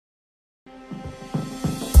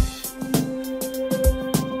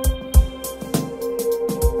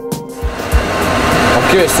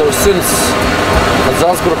Okay, so since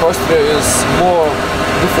Salzburg, Austria is more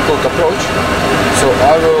difficult approach, so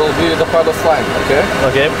I will be the pilot flying, okay?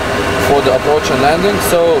 Okay. For the approach and landing.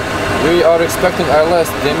 So we are expecting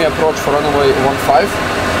ILS DME approach for runway 15.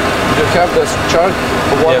 You have this chart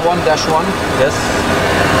 11-1. Yes.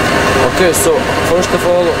 Okay, so first of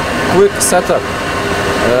all, quick setup.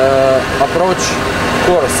 Approach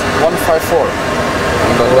course 154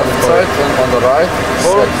 on the left side and on the right.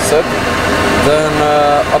 Set. Then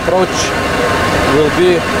approach will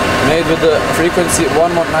be made with the frequency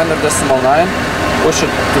 119.9. Push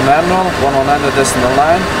it to manual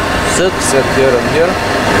 119.9. Set here and here.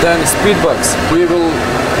 Then speed box. We will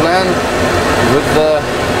plan with the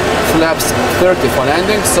flaps 30 for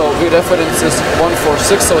landing, so we references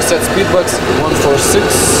 146, so set speed box 146,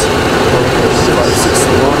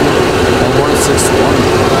 561 and 161.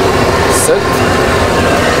 Set.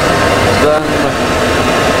 Then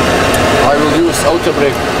I will use auto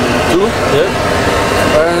brake 2.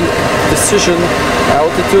 And decision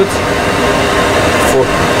altitude for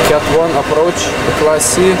Cat 1 approach, the class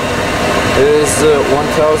C is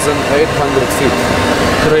 1,800 feet.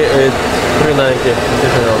 390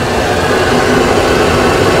 decision altitude.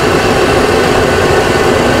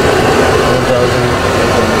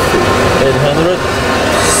 1,800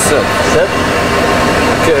 set.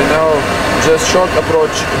 Okay, now just short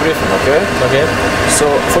approach briefing, okay? Okay. So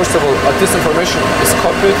first of all, this information is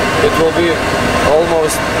cockpit. It will be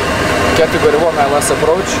almost category 1 ILS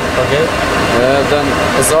approach. Okay. Then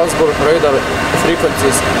Salzburg radar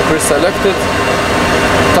frequencies pre-selected.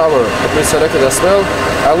 Tower pre-selected as well.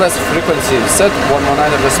 ILS frequency set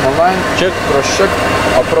 119.9. Check. Cross check.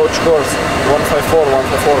 Approach course 154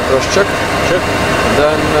 cross check. Check.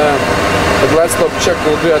 Then the glide slope check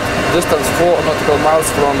will be at distance 4 nautical miles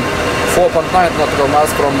from 4.9 nautical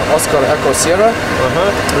miles from Oscar Echo Sierra.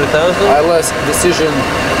 3,000. ILS decision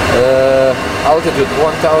altitude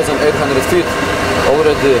 1,800 feet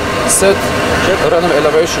already set. Check. Runway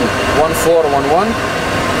elevation 1411.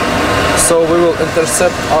 So we will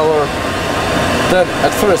intercept our. Then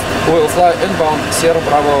at first we will fly inbound Sierra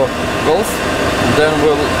Bravo Golf. Then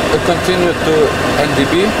we'll continue to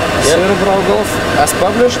NDB Sierra Bravo Golf as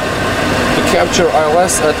published to capture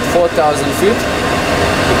ILS at 4,000 feet.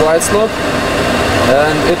 Glide slope,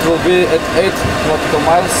 and it will be at 8 nautical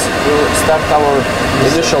miles. We'll start our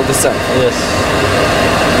initial descent. Yes.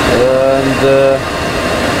 And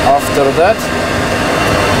after that,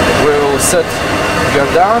 we will set gear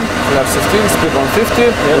down, flaps 15, speed 150.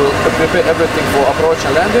 We will prepare everything for approach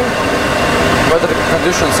and landing. Weather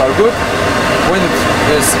conditions are good. Wind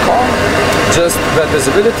is calm, just bad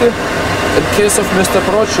visibility. In case of missed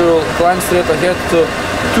approach, we will climb straight ahead to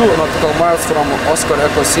 2 nautical miles from Oscar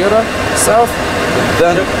Echo Sierra south,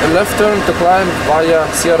 then left turn to climb via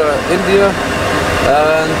Sierra India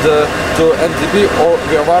and to NDB or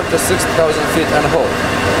VOR to 6,000 feet and hold.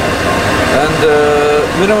 And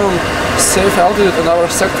minimum safe altitude in our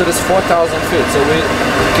sector is 4,000 feet, so we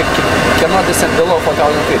cannot descend below 4,000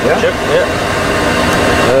 feet, yeah? Check,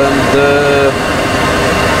 And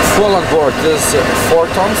fuel on board is 4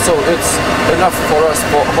 tons, so it's enough for us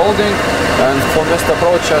for holding and for missed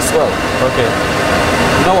approach as well. Okay.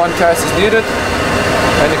 No uncas is needed.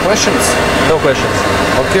 Any questions? No questions.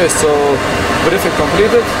 Okay, so briefing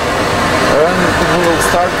completed, and we will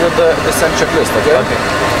start with the descent checklist, okay? Okay.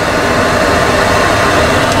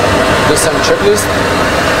 Descent checklist.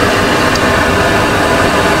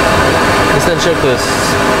 Descent checklist.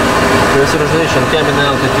 Pressurization, cabin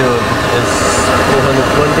altitude is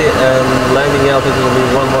 420 and landing altitude will be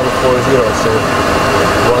 1140, so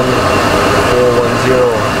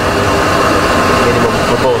 1410 minimum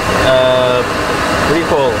for both.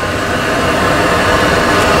 Recall.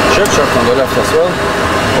 Check on the left as well.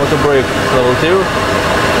 Auto brake level 2.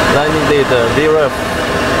 Landing data, VREF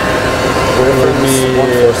will be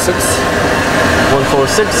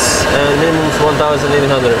 146 and minimum is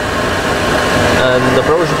 1800. And the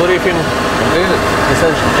approach briefing Completed.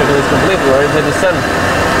 essentially checklist complete, we're ready to descend.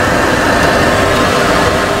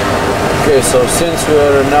 Okay, so since we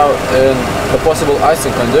are now in the possible icing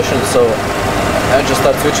conditions, so engine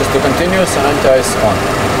start switches to continuous and anti-ice on.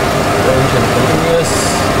 Engine continuous,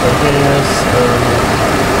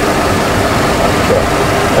 Okay.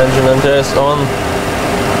 engine anti-ice on.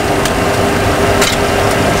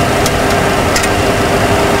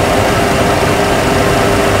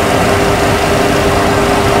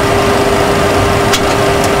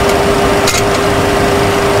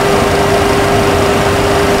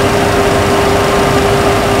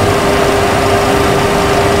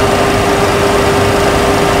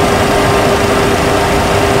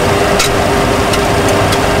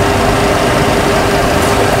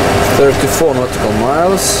 34 nautical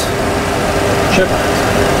miles. Check.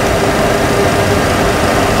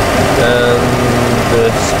 And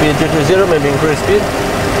the speed due to 0, maybe increase speed.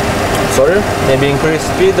 Sorry? Maybe increase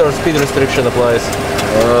speed or speed restriction applies.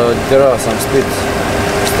 There are some speed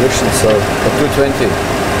restrictions, so 220.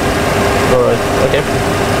 Alright, okay.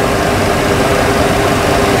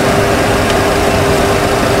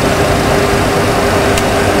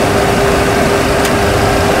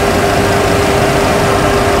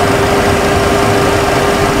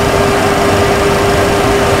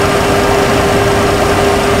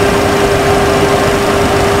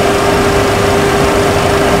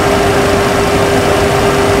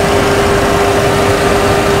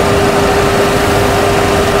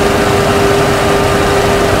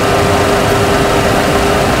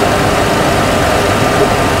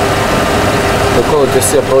 You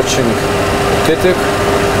see approaching Titik.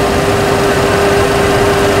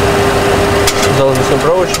 Zoldy's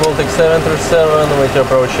approach, Baltic 737, which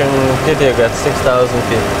approaching Titik at 6,000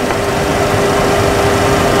 feet.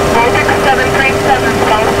 Baltic 737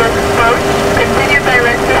 Salzburg approach, continue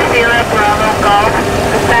direct to Sierra Bravo Golf,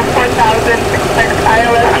 descend 4,000, expect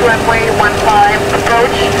ILS runway 15,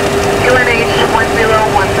 approach QNH 1019.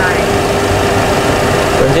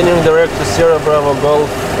 Continuing direct to Sierra Bravo Golf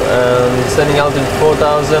and descending altitude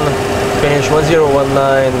 4,000, finish 1019,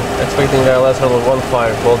 expecting ILS runway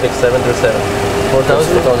 15, Baltic 737.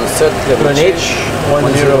 4,000? 4,000 set, QNH 1019.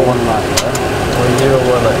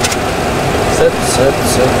 1019. Set.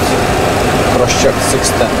 Cross check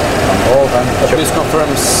 610. All and please confirm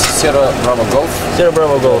Sierra Bravo Golf. Sierra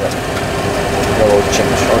Bravo Golf. Bravo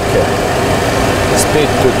change. Okay. Speed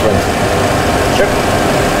 220. Check.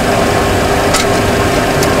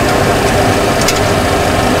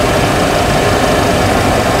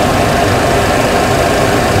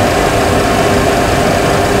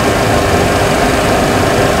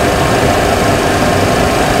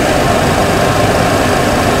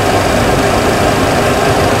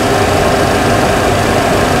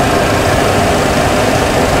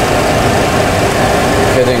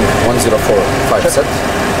 Heading 1045 set.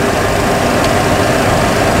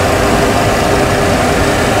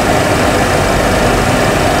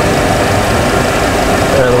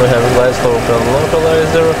 And we have Glasgow from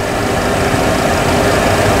localizer.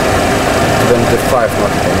 25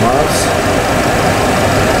 nautical miles.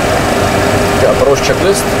 Okay, approach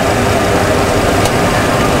checklist.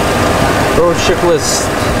 Approach checklist.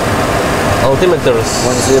 Altimeters.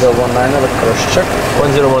 1019 cross check.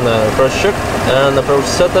 1019 cross check. And approach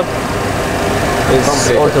setup is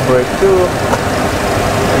Complete. auto brake 2.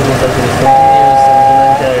 Engine starting is continuous. Engine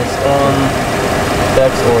anti is on.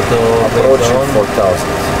 Tax auto brake Approaching on. 4,000.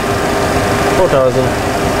 4,000.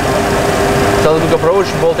 Salzburg approach,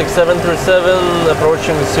 Baltic 737,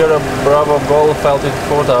 approaching Sierra Bravo Golf, altitude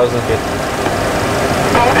 4,000 feet.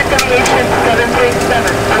 Baltic Aviation 737,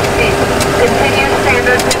 proceed. Continue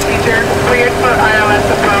standard procedure, cleared for ILS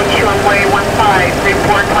approach runway 15,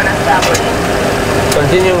 report when established.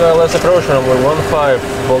 Continuing ILS approach, runway 15,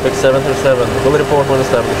 Baltic 737, will report when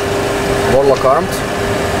established. Warlock armed.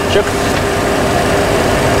 Check.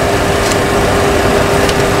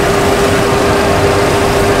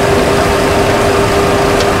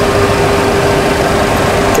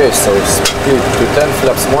 Okay, so speed to 10,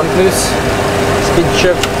 flaps 1 please. Speed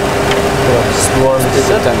check. Flaps 1 Speed to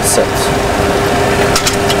set. 10 set.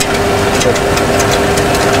 Check.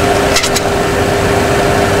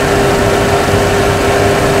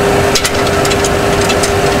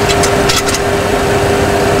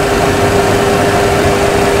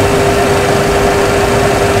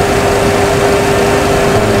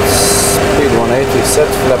 And speed 180 set,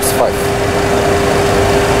 flaps 5.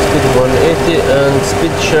 Speed 180 and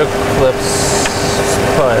speed check, flaps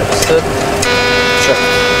 5 set. Check.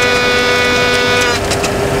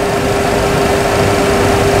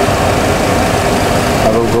 I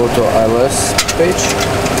will go to ILS page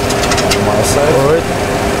on my side. Alright.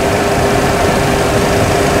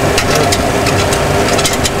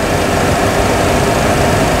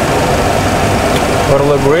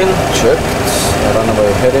 Orla green, Checked.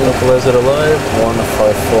 Runway heading laser alive,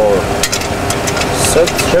 154 set.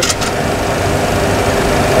 check,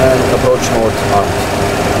 And approach mode armed.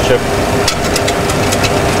 check.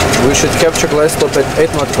 We should capture glide stop at 8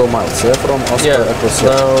 nautical miles, yeah, from Oscar Yeah, Echo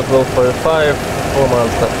Sierra. now it will 45, 4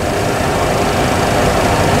 miles left.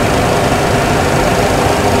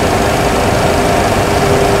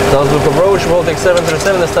 Salzburg approach, Baltic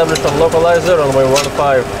 737 established on localizer, runway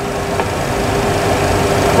 15.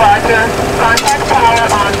 Roger, contact tower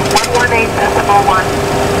on 118.1.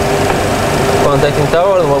 Contacting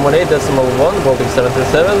tower on 118.1, Baltic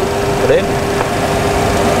 737, ready?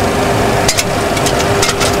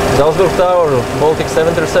 Salzburg Tower, Baltic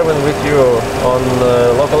 737 with you on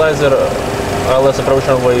localizer, ILS approach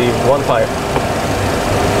runway 15.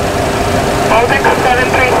 Baltic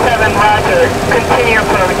 737, roger. Continue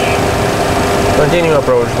approach. Continue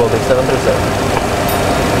approach, Baltic 737.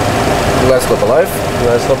 Last stop alive.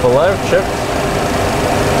 Last stop alive, check.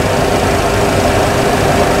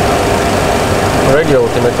 Radio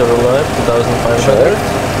altimeter alive, 2500.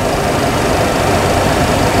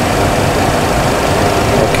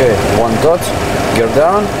 Okay, 1 dot, gear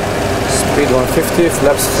down, speed 150,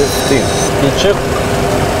 flaps 15. Speed check.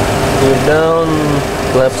 Gear down,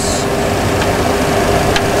 flaps.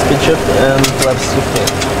 Speed check and flaps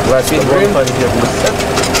 15. Right Speed green. 150 set.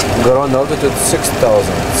 Ground altitude 6000.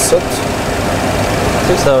 Set.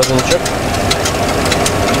 6000 check.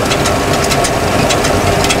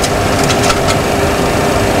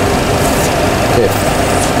 Okay.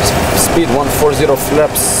 Speed 140,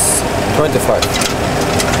 flaps 25.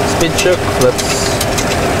 Speed check, flaps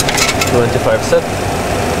 25 set.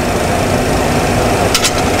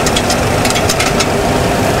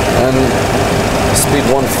 And speed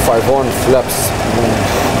 151, flaps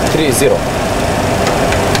 30.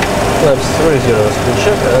 Flaps 30, speed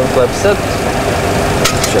check and flap set.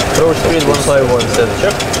 Check. Approach speed 151 set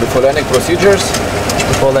check. Before landing procedures,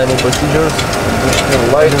 Before landing procedures,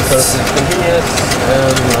 lights, lights are continuous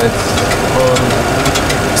and lights on.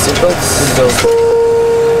 seatbelts. Seatbelt.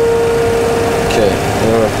 Okay,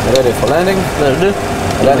 we're ready for landing. Ready?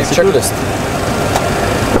 Landing checklist.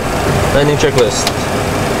 Landing checklist.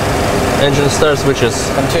 Engine start switches.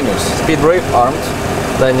 Continuous. Speed brake. Armed.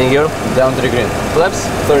 Landing gear. Down to the green. Flaps.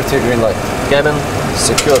 30 green light. Cabin.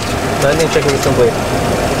 Secured. Landing checklist complete.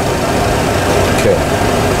 Okay.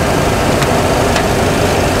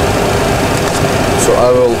 So I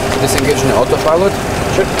will disengage in the autopilot.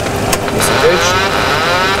 Check. Disengage.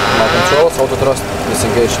 My controls, auto thrust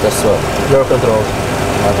disengaged as well. Your control.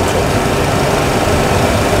 My controls.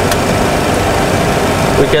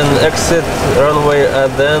 We can exit runway at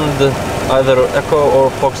the end, either Echo or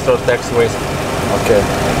Foxtrot taxiways. Okay.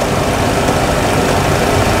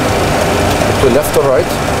 To left or right?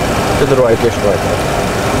 To the right. Indication right.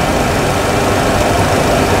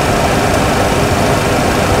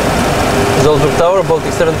 Salzburg Tower,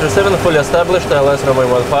 Baltic 737, fully established, ILS runway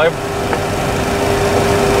 15.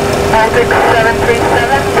 Baltic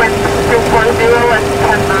 737, wind 240 at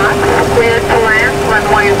 10 knots. Cleared to land,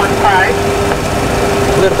 runway 15.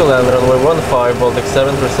 Clear to land, runway 15, Baltic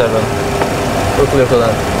 737. We're clear to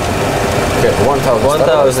land. Okay, 1000.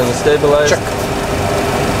 1000, stabilized. Check.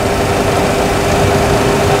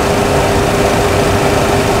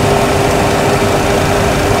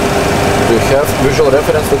 Do you have visual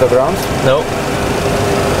reference to the ground? No.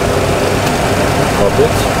 Copy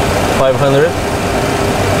it. 500.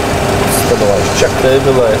 Stabilize. Check.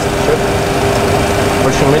 Stabilized. Check.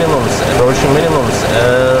 Approaching minimums,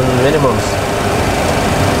 and minimums.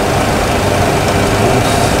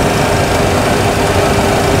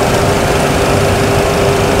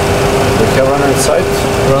 Do you have runway in sight?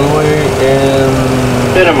 Runway in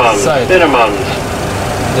Minimums, sight. minimums.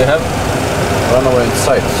 Do you have? Runway in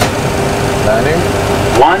sight. Landing.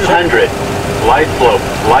 100. Light slope.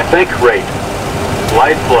 Light bank rate.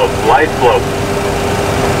 Light slope. Light slope.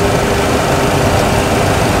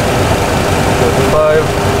 35,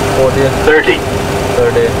 40, 30.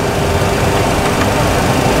 30,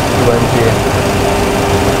 20,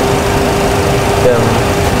 10.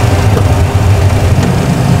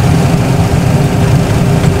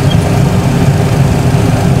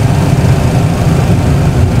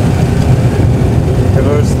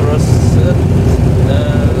 Reverse thrust set,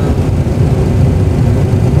 and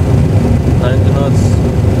 90 knots.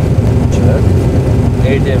 Check.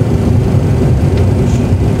 80.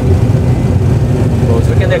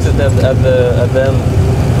 We can exit at the end.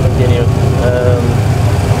 Continue.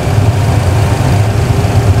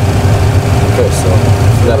 Okay, so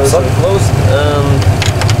flaps up. Closed and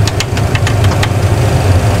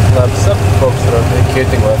flaps up. Foxtrot.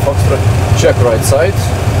 Indicating by Foxtrot. Check right side.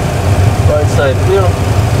 Right side clear.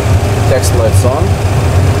 Text lights on.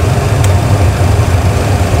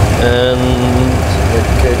 And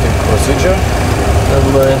Indicating procedure.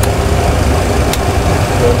 runway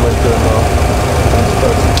turn off.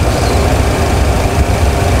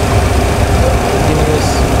 Continuous.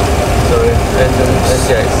 Sorry. Engine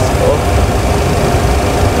NTIs off.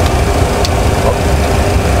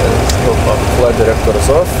 And scope up. Flight director is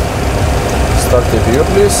off. Start APU,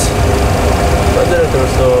 please. Flight director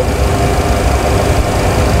is off.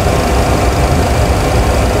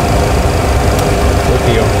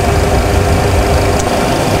 APU.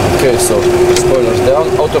 Okay, so spoilers down.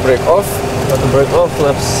 Auto brake off. Auto brake off,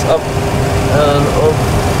 flaps up and off.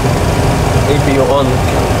 APU on.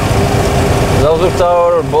 Salzburg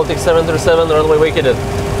Tower, Baltic 737, runway vacated.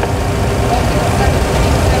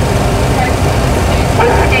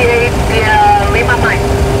 Whiskey 8 via Lima Mike.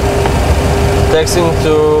 Taxiing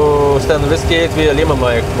to stand Whiskey 8 via Lima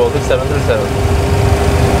Mike, Baltic 737.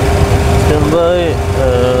 Stand by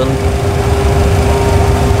and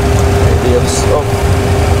ADFs off.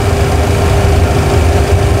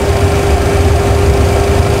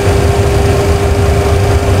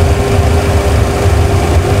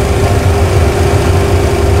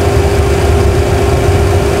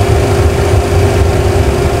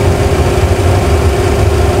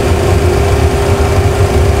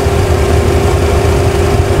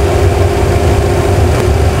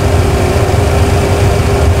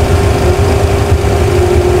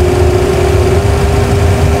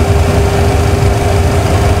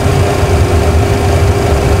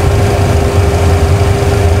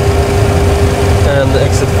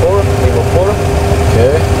 Exit 4, Lima 4.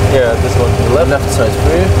 Okay. Yeah, this one to the left. Left side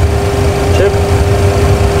free. Check.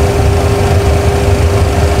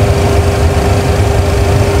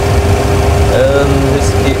 And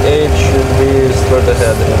Whiskey 8 should be straight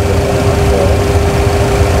ahead.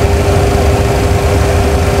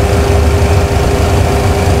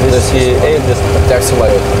 Whiskey 8, this Taxi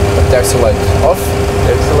light. Taxi light off.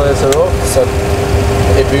 taxi lights are off. Set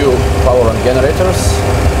APU power on generators.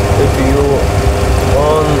 APU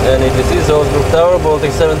on NATC, Salzburg Tower,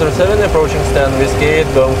 Baltic 737, approaching stand Whiskey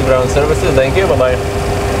 8, going to ground services. Thank you, bye-bye.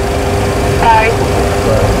 Bye.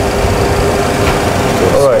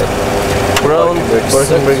 Alright. Ground, Parking brake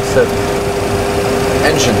parking brake set.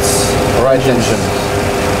 Engines. Right engine.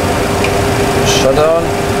 Shut down.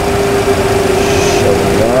 Shut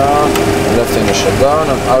down. Left engine shut down.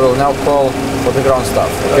 And I will now call for the ground staff.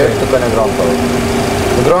 Okay? To connect ground power.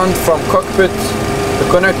 The ground from cockpit to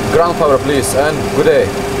connect ground power, please. And good day.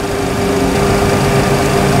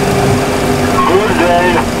 Good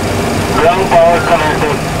day. Ground power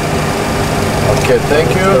connected. Okay, thank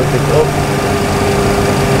you. Perfect off.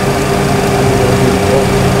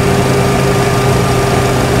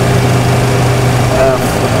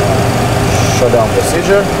 Shut down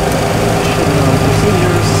procedure. Shutdown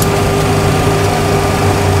procedures.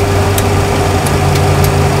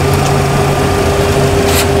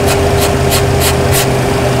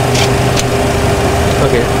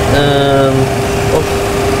 Okay, off.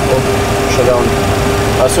 Shut down.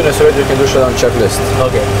 As soon as you're ready, you can do shutdown checklist.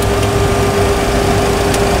 Okay.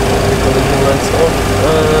 Collision lights off.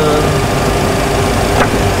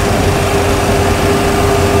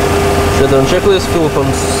 Shutdown checklist. Fuel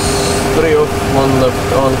pumps 3 off, 1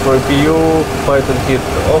 left on for APU. Python heat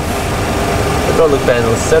off. Hydraulic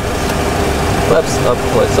panel set. Flaps up,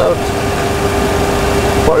 lights out.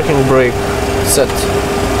 Parking brake Set.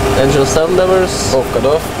 engine sound levers. Off, cut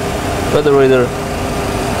off. Weather radar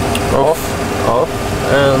Off. off.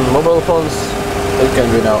 And mobile phones. It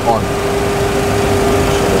can be now on.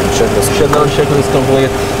 Checklist. Shutdown checklist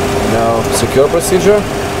complete. Now secure procedure.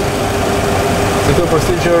 Secure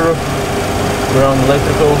procedure. Ground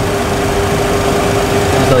electrical.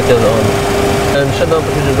 It's not yet on. And shutdown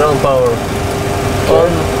procedure ground power.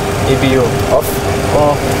 On. EPU. Off.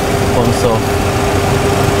 Off. Pumps off.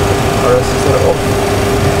 RSS off.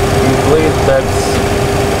 Blade tags.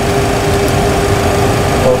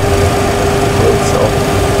 Off. Blades off.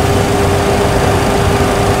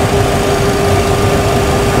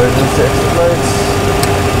 Emergency exit lights.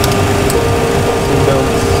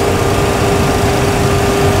 Seatbelts.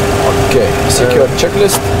 Okay. Secure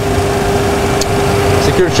checklist.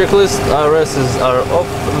 Secure checklist. RSs are off.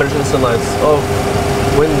 Emergency lights off.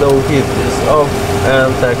 Window heat is off.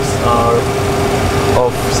 And tags are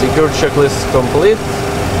off. Secure checklist complete.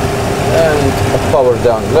 And power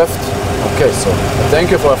down left. Okay, so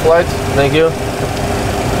thank you for a flight. Thank you.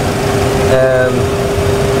 And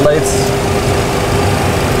lights.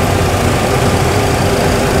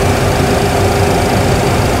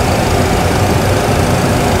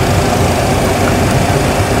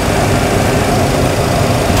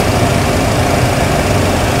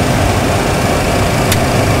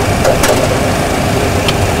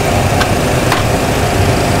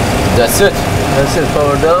 That's it. That's it.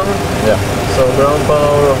 Power down. Yeah. So ground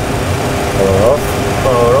power Power off.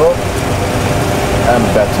 power off. And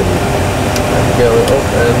battery And galley off.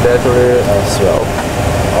 And battery. as well.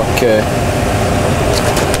 Okay.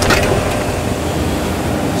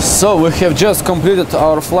 So we have just completed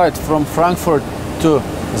our flight from Frankfurt to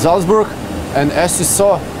Salzburg, and as you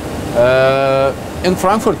saw, in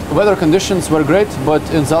Frankfurt weather conditions were great, but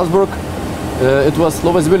in Salzburg it was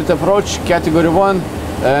low visibility approach, category 1,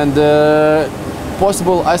 and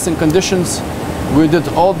possible icing conditions. We did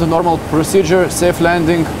all the normal procedure, safe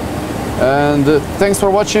landing, and thanks for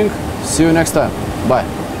watching. See you next time.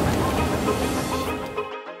 Bye.